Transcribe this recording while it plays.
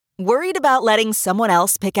Worried about letting someone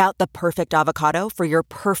else pick out the perfect avocado for your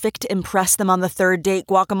perfect impress them on the third date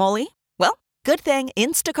guacamole? Well, good thing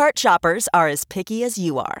Instacart shoppers are as picky as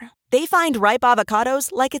you are. They find ripe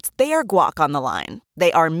avocados like it's their guac on the line.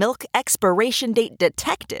 They are milk expiration date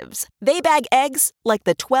detectives. They bag eggs like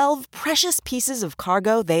the 12 precious pieces of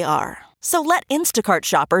cargo they are. So let Instacart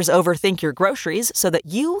shoppers overthink your groceries so that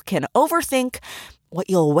you can overthink what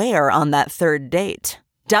you'll wear on that third date.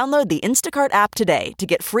 Download the Instacart app today to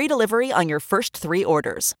get free delivery on your first 3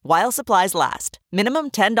 orders, while supplies last.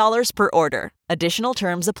 Minimum $10 per order. Additional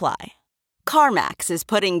terms apply. CarMax is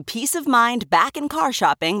putting peace of mind back in car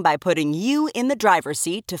shopping by putting you in the driver's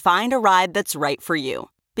seat to find a ride that's right for you.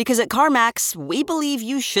 Because at CarMax, we believe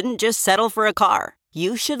you shouldn't just settle for a car.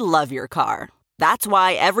 You should love your car. That's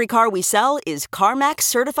why every car we sell is CarMax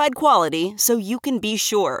certified quality, so you can be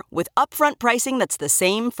sure with upfront pricing that's the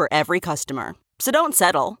same for every customer. So don't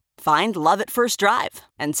settle. Find love at first drive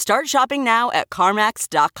and start shopping now at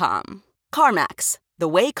CarMax.com. CarMax, the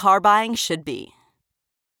way car buying should be.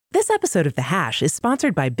 This episode of The Hash is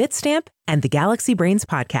sponsored by Bitstamp and the Galaxy Brains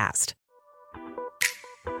podcast.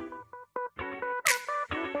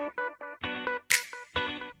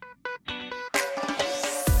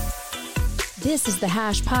 This is The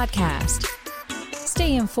Hash podcast.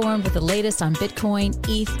 Stay informed with the latest on Bitcoin,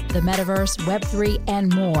 ETH, the metaverse, Web3,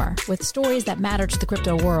 and more with stories that matter to the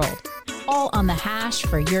crypto world. All on The Hash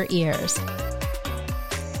for your ears.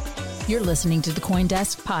 You're listening to the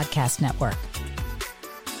CoinDesk Podcast Network.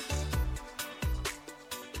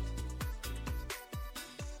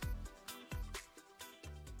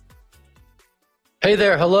 Hey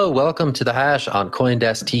there, hello, welcome to The Hash on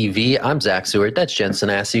CoinDesk TV. I'm Zach Seward, that's Jen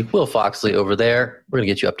Sanasi, Will Foxley over there. We're going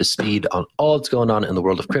to get you up to speed on all that's going on in the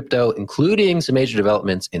world of crypto, including some major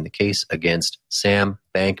developments in the case against Sam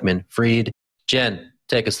Bankman-Fried. Jen,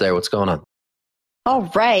 take us there. What's going on? All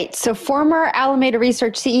right. So former Alameda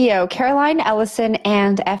Research CEO Caroline Ellison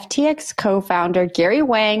and FTX co-founder Gary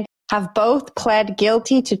Wang have both pled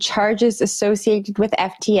guilty to charges associated with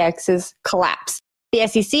FTX's collapse. The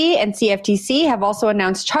SEC and CFTC have also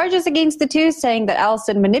announced charges against the two, saying that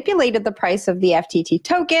Ellison manipulated the price of the FTT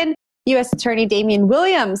token. U.S. Attorney Damian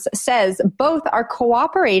Williams says both are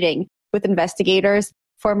cooperating with investigators.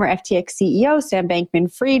 Former FTX CEO Sam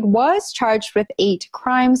Bankman-Fried was charged with 8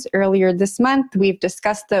 crimes earlier this month. We've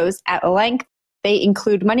discussed those at length. They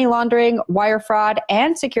include money laundering, wire fraud,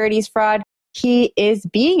 and securities fraud. He is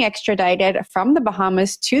being extradited from the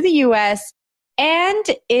Bahamas to the U.S., and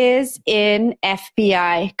is in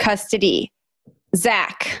FBI custody.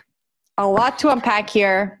 Zach, a lot to unpack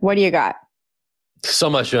here. What do you got? So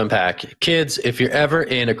much to unpack. Kids, if you're ever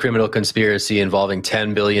in a criminal conspiracy involving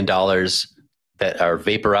 $10 billion that are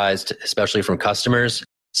vaporized, especially from customers,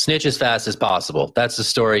 snitch as fast as possible. That's the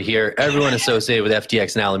story here. Everyone associated with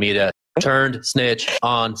FTX and Alameda turned snitch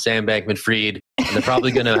on Sam Bankman-Fried, and they're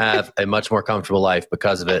probably going to have a much more comfortable life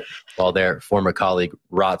because of it, while their former colleague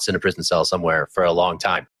rots in a prison cell somewhere for a long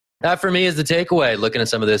time. That, for me, is the takeaway. Looking at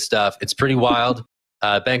some of this stuff, it's pretty wild.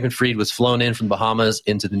 Bankman-Fried was flown in from Bahamas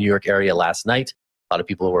into the New York area last night. A lot of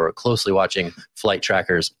people were closely watching flight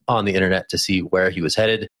trackers on the internet to see where he was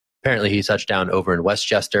headed. Apparently, he touched down over in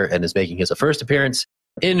Westchester and is making his first appearance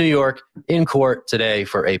in New York in court today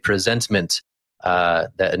for a presentment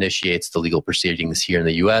that initiates the legal proceedings here in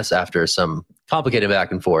the U.S. after some complicated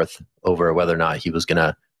back and forth over whether or not he was going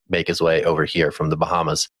to make his way over here from the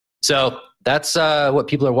Bahamas. So that's what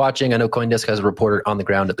people are watching. I know CoinDesk has a reporter on the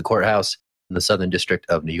ground at the courthouse in the Southern District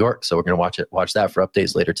of New York, so we're going to watch that for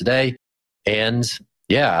updates later today. And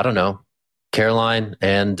yeah, I don't know, Caroline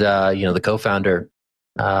and the co-founder,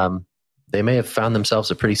 they may have found themselves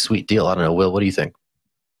a pretty sweet deal. I don't know, Will, what do you think?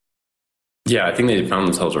 Yeah, I think they found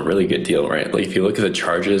themselves a really good deal, right? Like if you look at the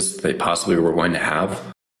charges they possibly were going to have,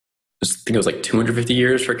 I think it was like 250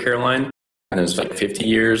 years for Caroline, and it was like 50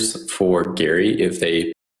 years for Gary if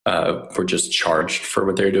they were just charged for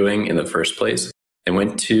what they're doing in the first place. They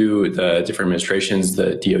went to the different administrations,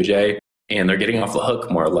 the DOJ, and they're getting off the hook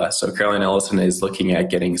more or less. So Caroline Ellison is looking at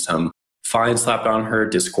getting some fines slapped on her,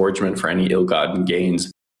 disgorgement for any ill-gotten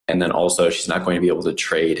gains, and then also she's not going to be able to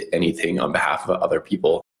trade anything on behalf of other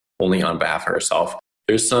people, only on behalf of herself.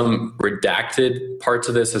 There's some redacted parts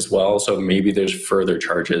of this as well, so maybe there's further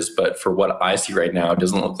charges, but for what I see right now, it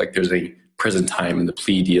doesn't look like there's any prison time in the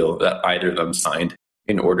plea deal that either of them signed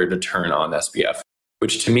in order to turn on SBF,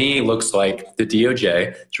 which to me looks like the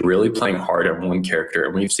DOJ is really playing hard on one character.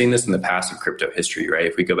 And we've seen this in the past in crypto history, right?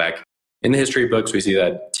 If we go back in the history books, we see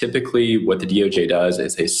that typically what the DOJ does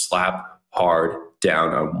is they slap hard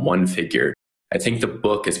down on one figure. I think the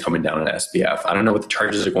book is coming down on SBF. I don't know what the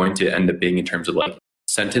charges are going to end up being in terms of like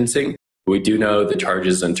sentencing, We do know the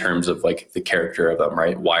charges in terms of like the character of them,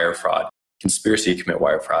 right? Wire fraud, conspiracy to commit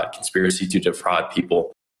wire fraud, conspiracy to defraud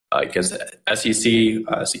people, against SEC,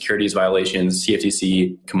 securities violations,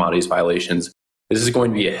 CFTC, commodities violations. This is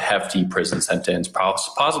going to be a hefty prison sentence,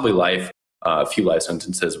 possibly life, a few life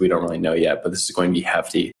sentences. We don't really know yet, but this is going to be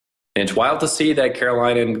hefty. And it's wild to see that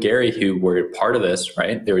Caroline and Gary, who were part of this,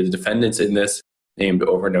 right? They were the defendants in this, named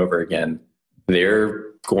over and over again. They're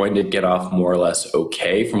going to get off more or less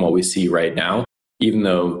okay from what we see right now, even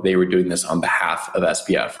though they were doing this on behalf of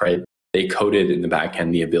SBF, right? They coded in the back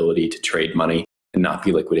end the ability to trade money and not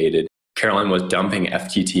be liquidated. Caroline was dumping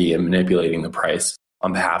FTT and manipulating the price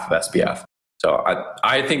on behalf of SBF. So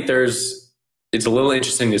I think it's a little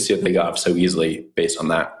interesting to see if they got off so easily based on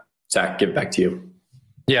that. Zach, give it back to you.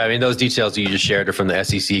 Yeah, I mean, those details you just shared are from the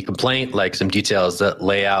SEC complaint, like some details that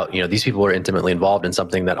lay out, these people were intimately involved in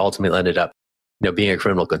something that ultimately ended up, being a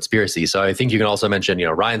criminal conspiracy. So I think you can also mention,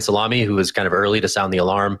 Ryan Salami, who was kind of early to sound the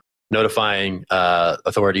alarm, notifying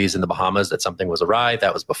authorities in the Bahamas that something was awry.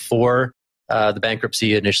 That was before the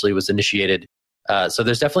bankruptcy initially was initiated. So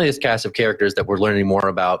there's definitely this cast of characters that we're learning more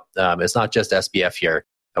about. It's not just SBF here.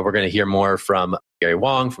 We're going to hear more from Gary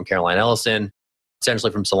Wang, from Caroline Ellison,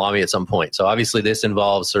 essentially from Salami at some point. So obviously this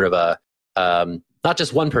involves sort of not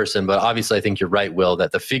just one person, but obviously I think you're right, Will,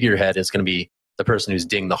 that the figurehead is going to be the person who's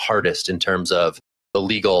dinged the hardest in terms of the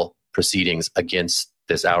legal proceedings against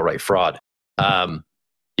this outright fraud.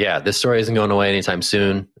 This story isn't going away anytime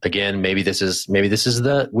soon. Again, maybe this is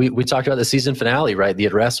we talked about the season finale, right? The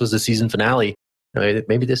arrest was the season finale.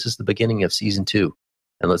 Maybe this is the beginning of season 2.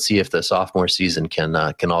 And let's see if the sophomore season can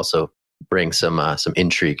also bring some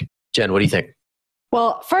intrigue. Jen, what do you think?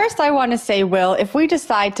 Well, first I want to say, Will, if we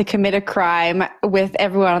decide to commit a crime with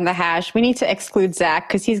everyone on the hash, we need to exclude Zach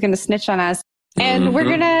because he's going to snitch on us and we're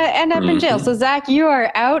going to end up in jail. So Zach, you are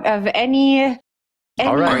out of any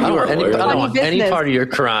all right, I don't want any part of your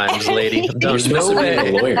crimes, lady. You're supposed to be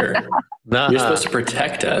a lawyer. You're supposed to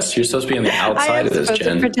protect us. You're supposed to be on the outside of this,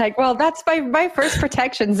 Jen. Well, that's my first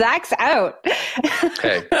protection. Zach's out.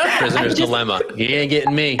 Okay, prisoner's dilemma. He ain't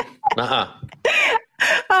getting me.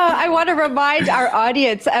 I want to remind our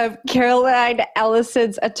audience of Caroline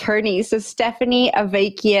Ellison's attorney. So Stephanie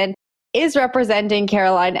Avakian is representing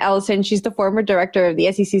Caroline Ellison. She's the former director of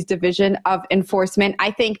the SEC's Division of Enforcement. I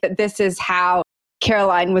think that this is how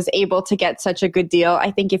Caroline was able to get such a good deal.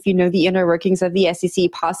 I think if you know the inner workings of the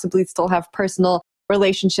SEC, possibly still have personal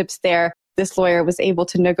relationships there, this lawyer was able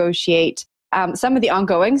to negotiate some of the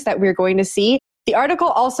ongoings that we're going to see. The article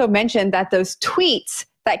also mentioned that those tweets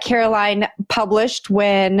that Caroline published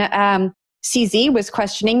when CZ was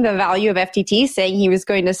questioning the value of FTT, saying he was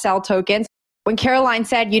going to sell tokens, when Caroline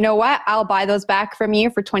said, you know what, I'll buy those back from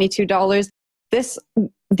you for $22,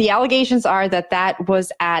 the allegations are that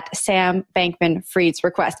was at Sam Bankman-Fried's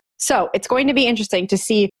request. So it's going to be interesting to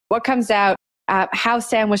see what comes out, how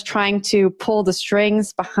Sam was trying to pull the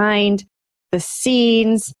strings behind the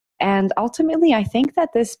scenes. And ultimately, I think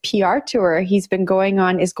that this PR tour he's been going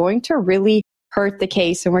on is going to really hurt the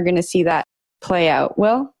case. And we're going to see that play out.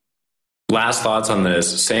 Will? Last thoughts on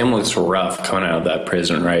this. Sam looks rough coming out of that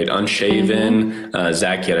prison, right? Unshaven.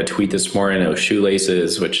 Zach had a tweet this morning, no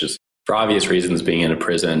shoelaces, which is for obvious reasons being in a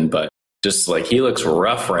prison, but just like he looks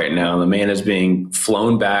rough right now. The man is being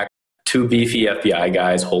flown back, 2 beefy FBI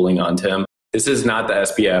guys holding on to him. This is not the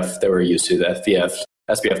SBF that we're used to, the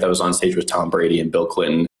SBF that was on stage with Tom Brady and Bill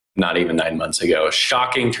Clinton not even 9 months ago. A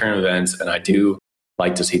shocking turn of events, and I do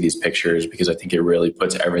like to see these pictures because I think it really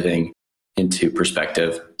puts everything into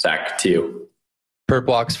perspective. Zach, to you. Perp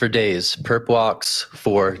walks for days. Perp walks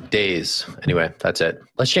for days. Anyway, that's it.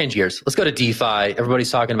 Let's change gears. Let's go to DeFi. Everybody's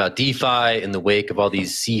talking about DeFi in the wake of all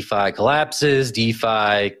these CeFi collapses.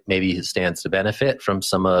 DeFi maybe stands to benefit from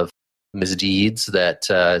some of the misdeeds that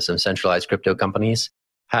some centralized crypto companies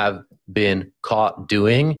have been caught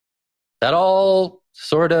doing. That all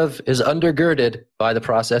sort of is undergirded by the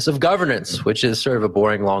process of governance, which is sort of a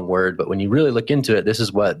boring long word. But when you really look into it, this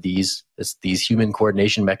is what these human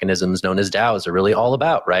coordination mechanisms known as DAOs are really all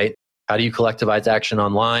about, right? How do you collectivize action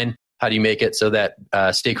online? How do you make it so that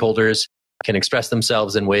stakeholders can express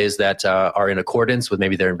themselves in ways that are in accordance with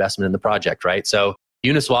maybe their investment in the project, right? So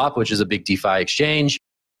Uniswap, which is a big DeFi exchange,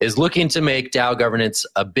 is looking to make DAO governance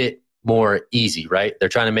a bit more easy, right? They're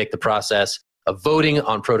trying to make the process of voting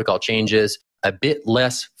on protocol changes a bit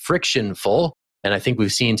less frictionful. And I think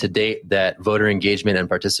we've seen to date that voter engagement and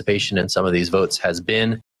participation in some of these votes has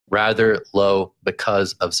been rather low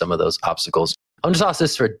because of some of those obstacles. I'm just ask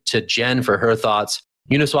this to Jen for her thoughts.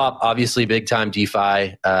 Uniswap, obviously big time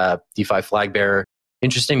DeFi flag bearer.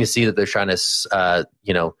 Interesting to see that they're trying to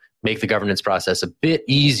make the governance process a bit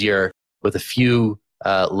easier with a few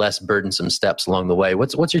less burdensome steps along the way.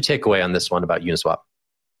 What's your takeaway on this one about Uniswap?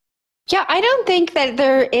 Yeah, I don't think that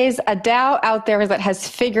there is a DAO out there that has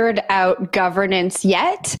figured out governance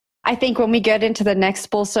yet. I think when we get into the next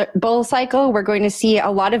bull cycle, we're going to see a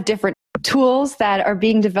lot of different tools that are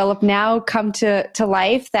being developed now come to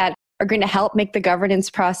life that are going to help make the governance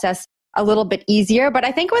process a little bit easier. But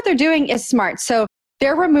I think what they're doing is smart. So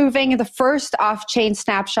they're removing the first off-chain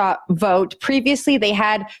snapshot vote. Previously, they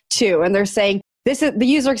had 2, and they're saying the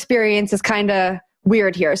user experience is kind of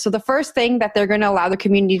weird here. So the first thing that they're going to allow the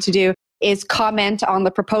community to do is comment on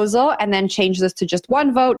the proposal and then change this to just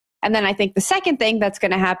 1 vote. And then I think the second thing that's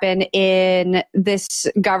going to happen in this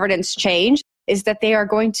governance change is that they are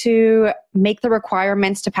going to make the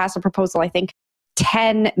requirements to pass a proposal, I think,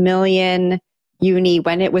 10 million uni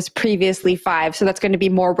when it was previously 5. So that's going to be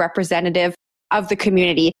more representative of the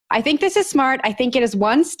community. I think this is smart. I think it is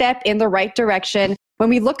one step in the right direction. When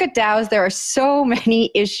we look at DAOs, there are so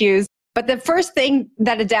many issues. But the first thing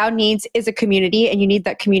that a DAO needs is a community, and you need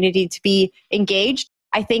that community to be engaged.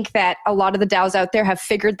 I think that a lot of the DAOs out there have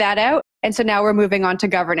figured that out. And so now we're moving on to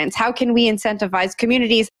governance. How can we incentivize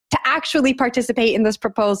communities to actually participate in these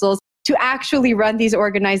proposals, to actually run these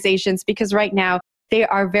organizations? Because right now they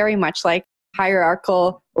are very much like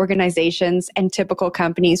hierarchical organizations and typical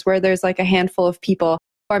companies where there's like a handful of people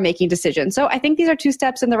who are making decisions. So I think these are 2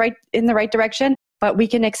 steps in the right direction, but we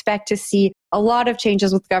can expect to see a lot of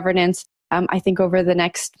changes with governance, I think, over the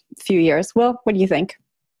next few years. Will, what do you think?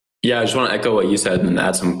 Yeah, I just want to echo what you said and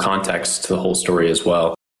add some context to the whole story as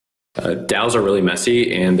well. DAOs are really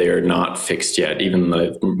messy and they are not fixed yet. Even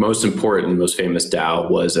the most important, most famous DAO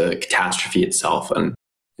was a catastrophe itself. And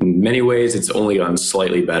in many ways, it's only gotten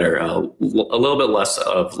slightly better, a little bit less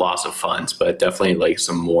of loss of funds, but definitely like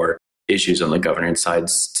some more issues on the governance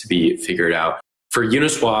sides to be figured out. For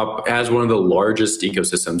Uniswap, it has one of the largest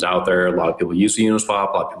ecosystems out there. A lot of people use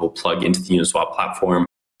Uniswap. A lot of people plug into the Uniswap platform.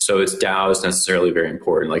 So its DAO is necessarily very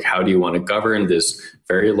important. Like, how do you want to govern this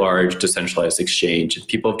very large decentralized exchange?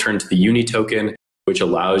 People have turned to the Uni token, which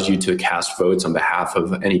allows you to cast votes on behalf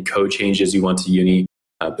of any code changes you want to Uni.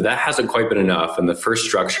 But that hasn't quite been enough. And the first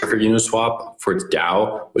structure for Uniswap for its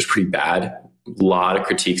DAO was pretty bad. A lot of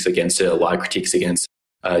critiques against it, a lot of critiques against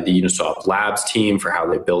the Uniswap Labs team for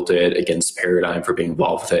how they built it, against Paradigm for being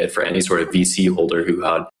involved with it, for any sort of VC holder who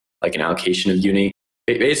had like an allocation of Uni.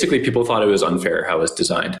 Basically, people thought it was unfair how it was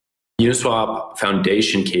designed. Uniswap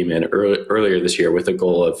Foundation came in earlier this year with a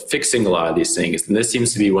goal of fixing a lot of these things. And this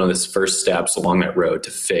seems to be one of the first steps along that road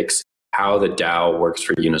to fix how the DAO works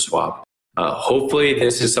for Uniswap. Hopefully,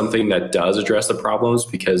 this is something that does address the problems,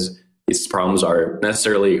 because these problems are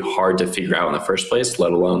necessarily hard to figure out in the first place,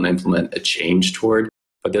 let alone implement a change toward.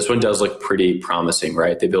 But this one does look pretty promising,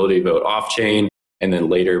 right? The ability to vote off-chain and then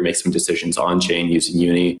later make some decisions on-chain using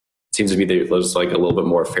Uni. It seems to be there's like a little bit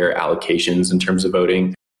more fair allocations in terms of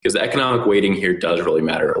voting, because the economic weighting here does really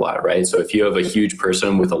matter a lot, right? So if you have a huge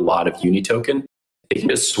person with a lot of Uni token, they can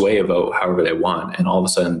just sway a vote however they want, and all of a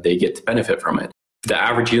sudden they get to benefit from it. The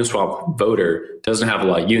average Uniswap voter doesn't have a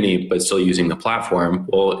lot of Uni, but still using the platform.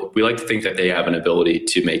 Well, we like to think that they have an ability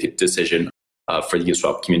to make a decision for the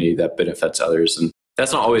Uniswap community that benefits others. And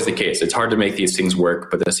that's not always the case. It's hard to make these things work,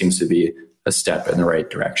 but this seems to be a step in the right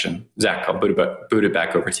direction. Zach, I'll boot it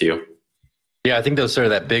back over to you. Yeah, I think those sort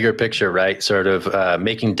of that bigger picture, right? Sort of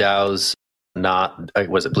making DAOs not,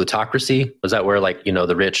 was it plutocracy? Was that where like,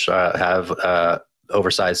 the rich have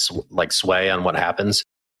oversized like sway on what happens?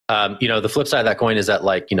 The flip side of that coin is that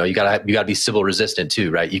like, you gotta be Sybil resistant too,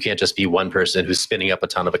 right? You can't just be one person who's spinning up a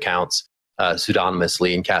ton of accounts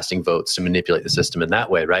pseudonymously and casting votes to manipulate the system in that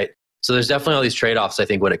way, right? So there's definitely all these trade-offs, I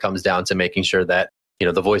think, when it comes down to making sure that,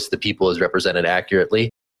 the voice of the people is represented accurately.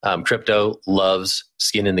 Crypto loves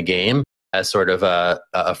skin in the game as sort of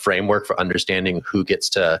a framework for understanding who gets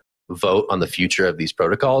to vote on the future of these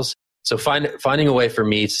protocols. So finding a way for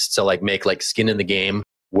me to like make like skin in the game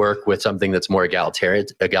work with something that's more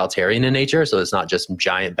egalitarian in nature. So it's not just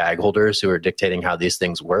giant bag holders who are dictating how these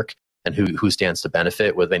things work and who stands to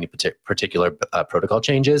benefit with any particular protocol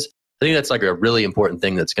changes. I think that's like a really important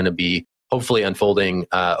thing that's going to be hopefully unfolding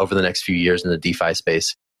over the next few years in the DeFi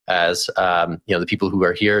space, as the people who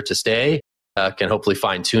are here to stay can hopefully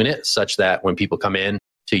fine tune it such that when people come in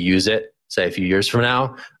to use it, say a few years from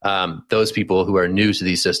now, those people who are new to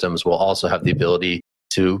these systems will also have the ability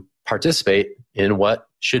to participate in what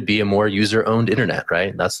should be a more user-owned internet,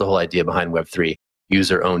 right? That's the whole idea behind Web3,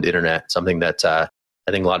 user-owned internet, something that I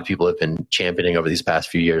think a lot of people have been championing over these past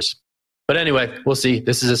few years. But anyway, we'll see.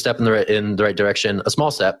 This is a step in the right direction, a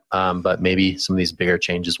small step, but maybe some of these bigger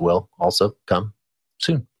changes will also come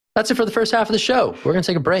soon. That's it for the first half of the show. We're going to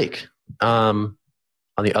take a break.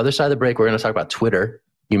 On the other side of the break, we're going to talk about Twitter.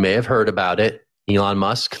 You may have heard about it. Elon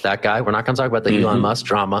Musk, that guy. We're not going to talk about the Elon Musk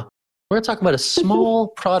drama. We're going to talk about a small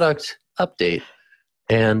product update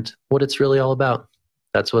and what it's really all about.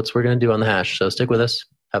 That's what we're going to do on The Hash. So stick with us.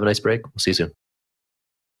 Have a nice break. We'll see you soon.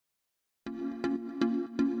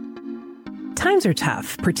 Times are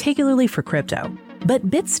tough, particularly for crypto. But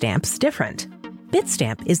Bitstamp's different.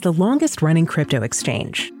 Bitstamp is the longest-running crypto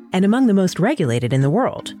exchange and among the most regulated in the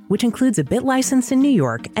world, which includes a Bit license in New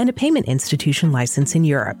York and a payment institution license in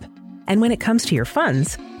Europe. And when it comes to your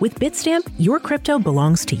funds, with Bitstamp, your crypto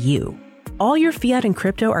belongs to you. All your fiat and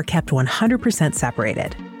crypto are kept 100%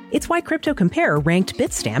 separated. It's why Crypto Compare ranked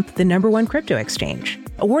Bitstamp the #1 crypto exchange,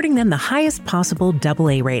 awarding them the highest possible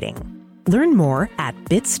AA rating. Learn more at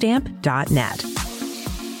bitstamp.net.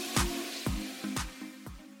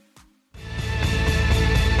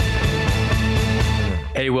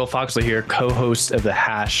 Hey, Will Foxley here, co-host of The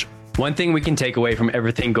Hash. One thing we can take away from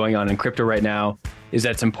everything going on in crypto right now is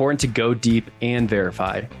that it's important to go deep and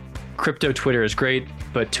verify. Crypto Twitter is great,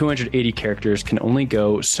 but 280 characters can only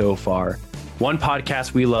go so far. One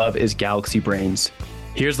podcast we love is Galaxy Brains.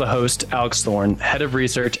 Here's the host, Alex Thorne, head of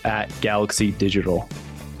research at Galaxy Digital.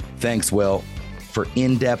 Thanks, Will. For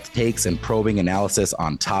in-depth takes and probing analysis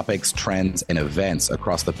on topics, trends, and events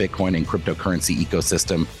across the Bitcoin and cryptocurrency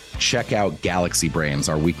ecosystem, check out Galaxy Brains,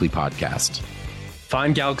 our weekly podcast.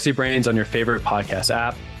 Find Galaxy Brains on your favorite podcast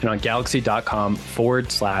app and on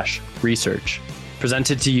galaxy.com/research.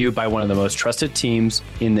 Presented to you by one of the most trusted teams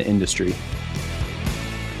in the industry.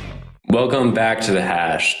 Welcome back to The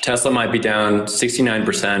Hash. Tesla might be down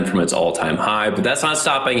 69% from its all-time high, but that's not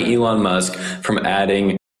stopping Elon Musk from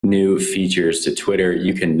adding new features to Twitter.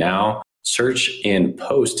 You can now search and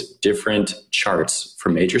post different charts for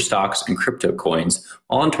major stocks and crypto coins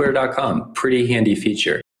on twitter.com. Pretty handy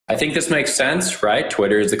feature. I think this makes sense, right?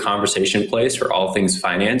 Twitter is the conversation place for all things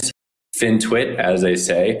finance, FinTwit, as they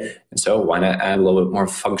say. And so why not add a little bit more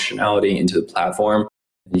functionality into the platform?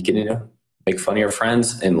 You can, make fun of your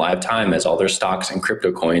friends in live time as all their stocks and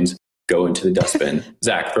crypto coins go into the dustbin.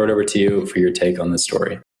 Zach, throw it over to you for your take on this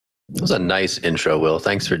story. That was a nice intro, Will.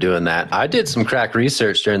 Thanks for doing that. I did some crack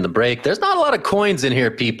research during the break. There's not a lot of coins in here,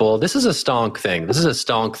 people. This is a stonk thing. This is a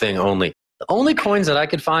stonk thing only. The only coins that I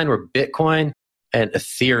could find were Bitcoin and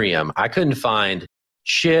Ethereum. I couldn't find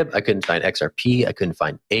SHIB. I couldn't find XRP. I couldn't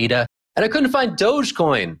find ADA. And I couldn't find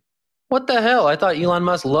Dogecoin. What the hell? I thought Elon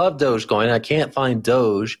Musk loved Dogecoin. I can't find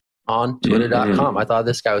Doge on twitter.com. I thought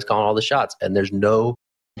this guy was calling all the shots, and there's no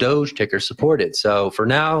Doge ticker supported. So for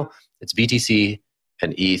now, it's BTC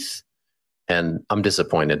and ETH, and I'm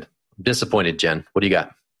disappointed. Disappointed, Jen. What do you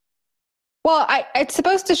got? Well, it's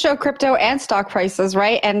supposed to show crypto and stock prices,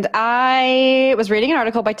 right? And I was reading an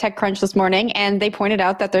article by TechCrunch this morning, and they pointed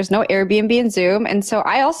out that there's no Airbnb and Zoom. And so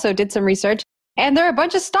I also did some research, and there are a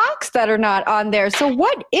bunch of stocks that are not on there. So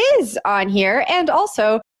what is on here? And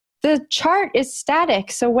also, the chart is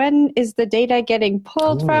static. So when is the data getting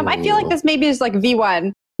pulled from? I feel like this maybe is like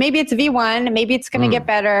V1. Maybe it's V1. Maybe it's going to get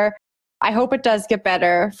better. I hope it does get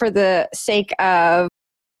better for the sake of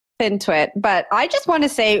FinTwit. But I just want to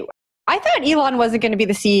say, I thought Elon wasn't going to be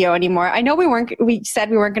the CEO anymore. I know we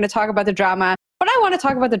said we weren't going to talk about the drama, but I want to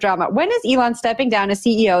talk about the drama. When is Elon stepping down as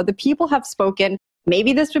CEO? The people have spoken.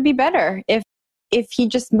 Maybe this would be better if he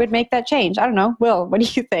just would make that change. I don't know. Will, what do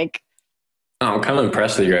you think? I'm kind of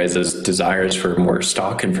impressed with your guys' desires for more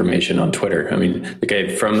stock information on Twitter. I mean,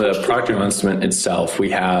 okay, from the product announcement itself,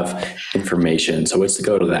 we have information. So let's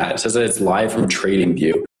go to that. It says that it's live from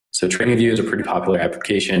TradingView. So TradingView is a pretty popular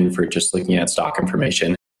application for just looking at stock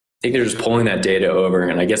information. I think they're just pulling that data over,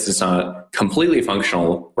 and I guess it's not completely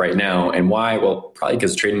functional right now. And why? Well, probably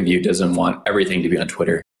because TradingView doesn't want everything to be on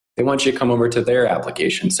Twitter. They want you to come over to their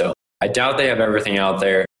application. So I doubt they have everything out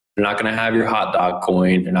there. They're not going to have your hot dog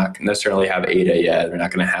coin. They're not going to necessarily have ADA yet. They're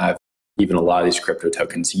not going to have even a lot of these crypto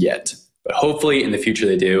tokens yet. But hopefully in the future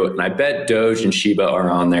they do. And I bet Doge and Shiba are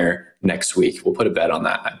on there next week. We'll put a bet on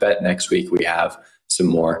that. I bet next week we have some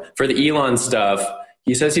more. For the Elon stuff,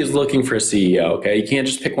 he says he's looking for a CEO. Okay, you can't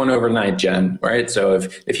just pick one overnight, Jen, right? So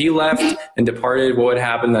if he left and departed, what would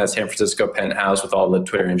happen to that San Francisco penthouse with all the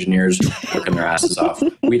Twitter engineers working their asses off?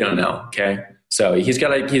 We don't know. Okay, so he's got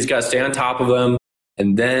to stay on top of them.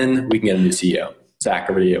 And then we can get a new CEO. Zach,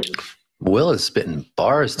 over to you. Will is spitting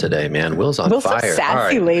bars today, man. Will's on Will's fire. So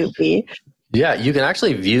sassy lately. Yeah, you can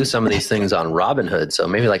actually view some of these things on Robinhood. So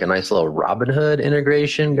maybe like a nice little Robinhood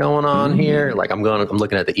integration going on here. Like I'm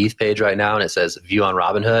looking at the ETH page right now, and it says view on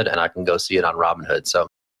Robinhood, and I can go see it on Robinhood. So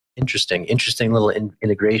interesting little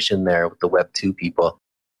integration there with the Web 2 people.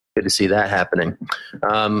 Good to see that happening.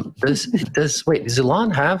 Does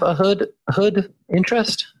Elon have a hood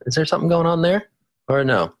interest? Is there something going on there? Or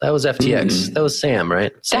no, that was FTX. That was Sam,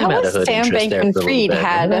 right? Sam that had was a hood Sam Bankman-Fried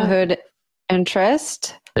had a hood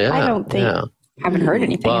interest. Yeah, I don't think. Yeah. Haven't heard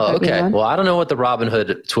anything. Well, about okay. Elon. Well, I don't know what the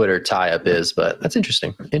Robinhood Twitter tie-up is, but that's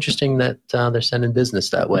interesting. Interesting that they're sending business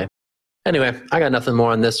that way. Anyway, I got nothing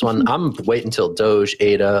more on this one. I'm waiting until Doge,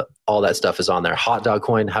 ADA, all that stuff is on there. Hot Dog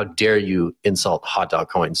Coin, how dare you insult Hot Dog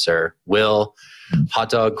Coin, sir? Will, Hot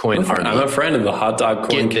Dog Coin Army. I'm a friend of the Hot Dog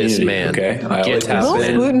Coin Get this community. man. Okay, I always have Will's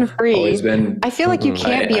been. gluten-free. Always been. I feel like you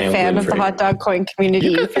can't be a fan of the Hot Dog Coin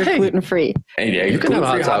community if you're gluten-free. Hey, yeah, You can have a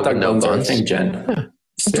hot dog with no buns are a buns. thing, Jen.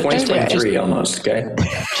 It's 2023 almost, okay?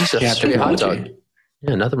 Just a straight hot dog.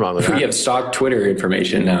 Yeah, nothing wrong with that. We have stock Twitter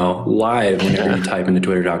information now live whenever you type into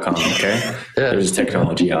twitter.com, okay? Yeah. There's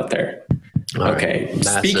technology out there. Okay,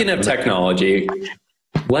 speaking of technology,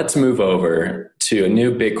 let's move over to a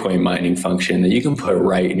new Bitcoin mining function that you can put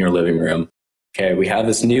right in your living room. Okay, we have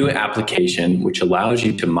this new application which allows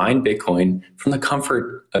you to mine Bitcoin from the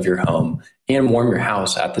comfort of your home and warm your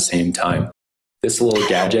house at the same time. This little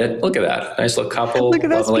gadget, look at that. Nice little couple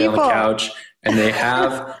lovely on the couch. And they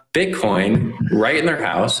have Bitcoin right in their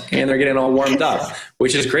house and they're getting all warmed up,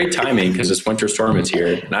 which is great timing because this winter storm is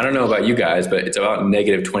here. And I don't know about you guys, but it's about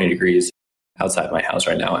negative 20 degrees outside my house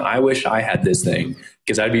right now. And I wish I had this thing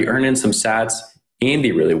because I'd be earning some sats and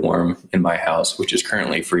be really warm in my house, which is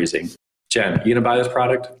currently freezing. Jen, you gonna buy this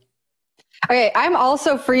product? Okay, I'm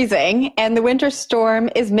also freezing and the winter storm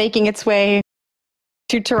is making its way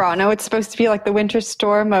to Toronto. It's supposed to be like the winter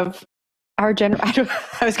storm of our I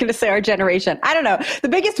was going to say our generation. I don't know. The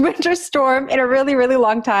biggest winter storm in a really, really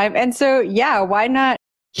long time. And so, yeah, why not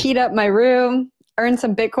heat up my room, earn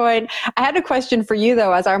some Bitcoin? I had a question for you,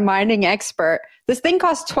 though, as our mining expert. This thing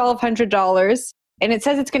costs $1,200 and it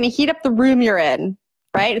says it's going to heat up the room you're in,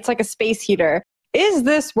 right? It's like a space heater. Is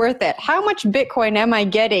this worth it? How much Bitcoin am I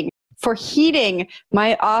getting for heating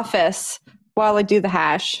my office while I do the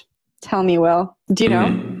hash? Tell me, Will. Do you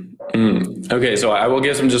know? Okay, so I will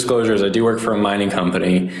give some disclosures. I do work for a mining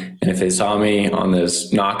company, and if they saw me on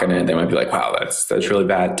this knocking it, they might be like, wow, that's really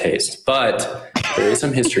bad taste. But there is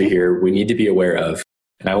some history here we need to be aware of,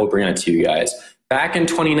 and I will bring it to you guys. Back in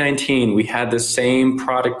 2019, we had the same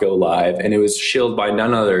product go live, and it was shilled by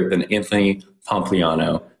none other than Anthony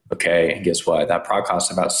Pompliano. Okay, and guess what? That product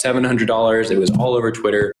cost about $700. It was all over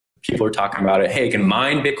Twitter. People are talking about it. Hey, I can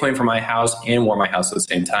mine Bitcoin from my house and warm my house at the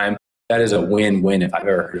same time. That is a win-win if I've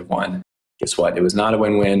ever heard of one. Guess what? It was not a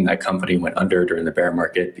win-win. That company went under during the bear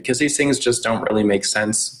market because these things just don't really make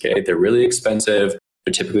sense. Okay, they're really expensive.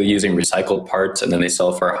 They're typically using recycled parts and then they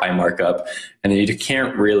sell for a high markup. And then you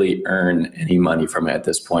can't really earn any money from it at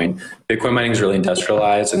this point. Bitcoin mining is really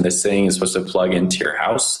industrialized and this thing is supposed to plug into your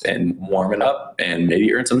house and warm it up and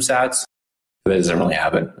maybe earn some sats. But that doesn't really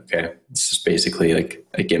happen. Okay, it's just basically like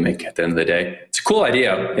a gimmick at the end of the day. It's a cool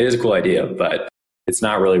idea. It is a cool idea, but it's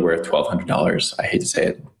not really worth $1,200. I hate to say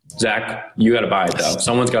it. Zach, you got to buy it though.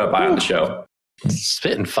 Someone's got to buy it on the show.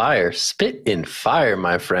 Spit and fire,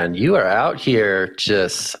 my friend. You are out here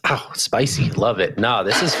just, spicy. Love it. No,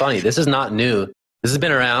 this is funny. This is not new. This has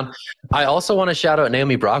been around. I also want to shout out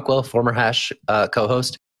Naomi Brockwell, former Hash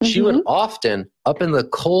co-host. She would often, up in the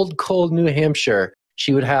cold New Hampshire,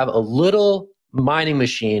 she would have a little mining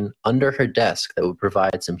machine under her desk that would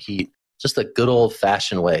provide some heat. Just a good old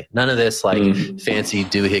fashioned way. None of this like fancy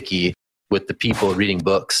doohickey with the people reading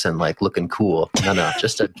books and like looking cool. No,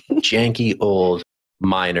 just a janky old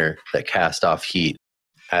miner that cast off heat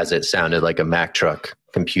as it sounded like a Mack truck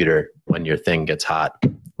computer when your thing gets hot.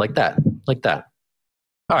 Like that.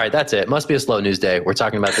 All right, that's it. Must be a slow news day. We're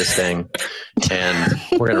talking about this thing and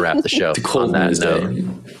we're going to wrap the show on that note.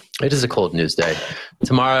 It is a cold news day.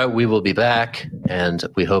 Tomorrow we will be back and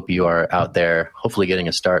we hope you are out there hopefully getting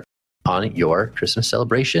a start on your Christmas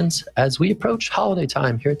celebrations as we approach holiday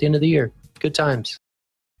time here at the end of the year. Good times.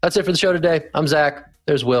 That's it for the show today. I'm Zach.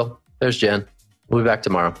 There's Will. There's Jen. We'll be back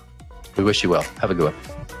tomorrow. We wish you well. Have a good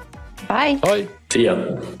one. Bye. Bye. See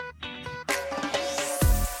ya.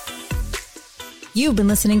 You've been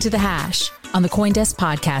listening to The Hash on the CoinDesk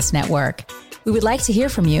Podcast Network. We would like to hear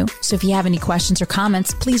from you, so if you have any questions or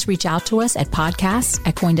comments, please reach out to us at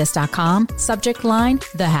podcasts@coindesk.com, subject line,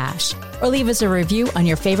 The Hash, or leave us a review on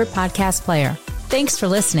your favorite podcast player. Thanks for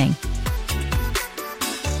listening.